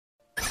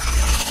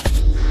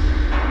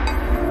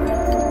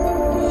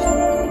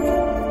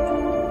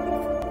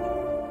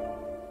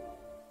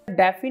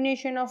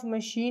definition of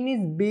machine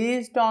is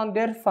based on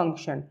their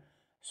function.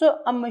 So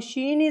a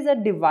machine is a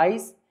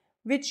device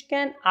which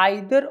can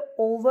either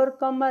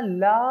overcome a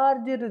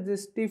large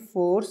resistive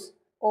force.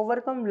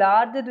 Overcome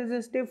large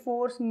resistive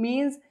force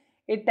means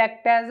it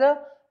acts as a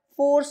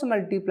force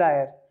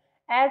multiplier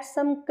at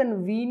some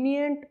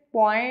convenient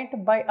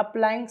point by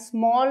applying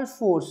small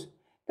force.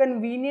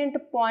 Convenient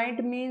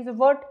point means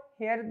what?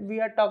 Here we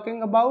are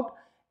talking about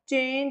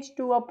change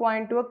to a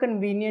point to a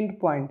convenient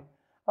point.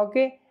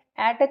 Okay,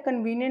 at a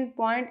convenient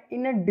point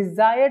in a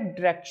desired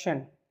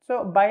direction.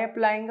 So by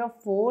applying a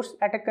force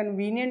at a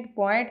convenient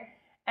point,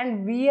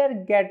 and we are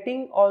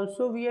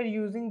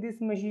using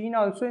this machine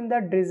also in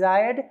the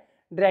desired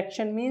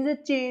direction, means a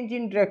change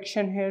in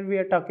direction here we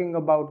are talking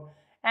about,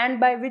 and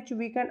by which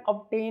we can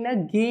obtain a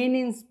gain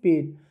in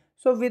speed.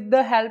 So with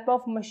the help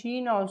of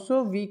machine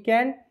also we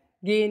can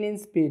gain in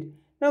speed.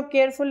 Now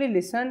carefully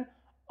listen,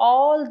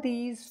 all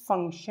these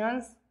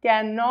functions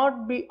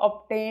cannot be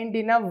obtained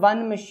in a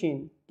one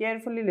machine.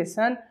 Carefully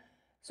listen.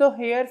 So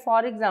here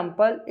for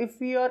example, if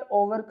we are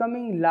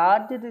overcoming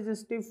large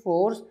resistive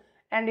force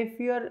and if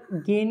you are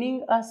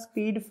gaining a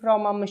speed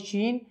from a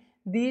machine,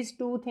 these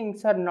two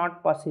things are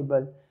not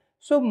possible.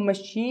 So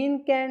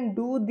machine can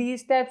do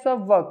these types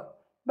of work,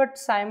 but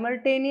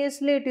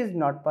simultaneously it is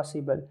not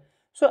possible.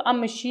 So a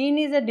machine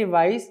is a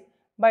device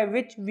by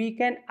which we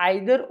can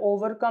either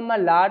overcome a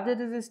large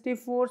resistive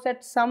force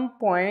at some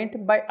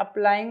point by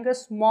applying a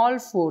small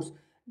force.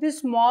 This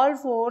small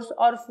force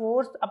or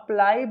force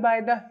applied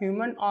by the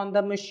human on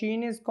the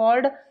machine is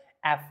called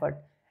effort.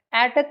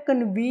 At a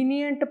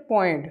convenient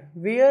point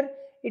where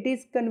it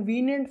is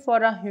convenient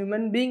for a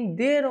human being,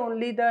 there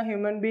only the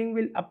human being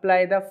will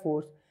apply the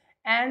force,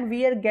 and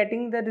we are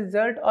getting the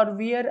result, or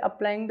we are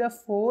applying the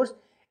force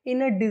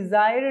in a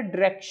desired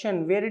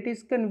direction where it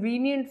is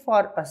convenient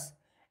for us,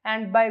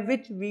 and by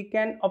which we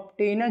can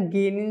obtain a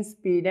gain in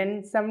speed,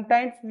 and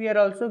sometimes we are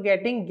also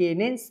getting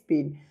gain in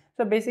speed.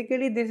 So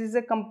basically this is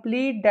a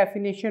complete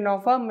definition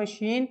of a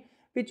machine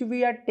which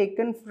we are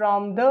taken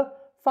from the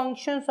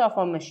functions of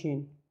a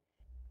machine.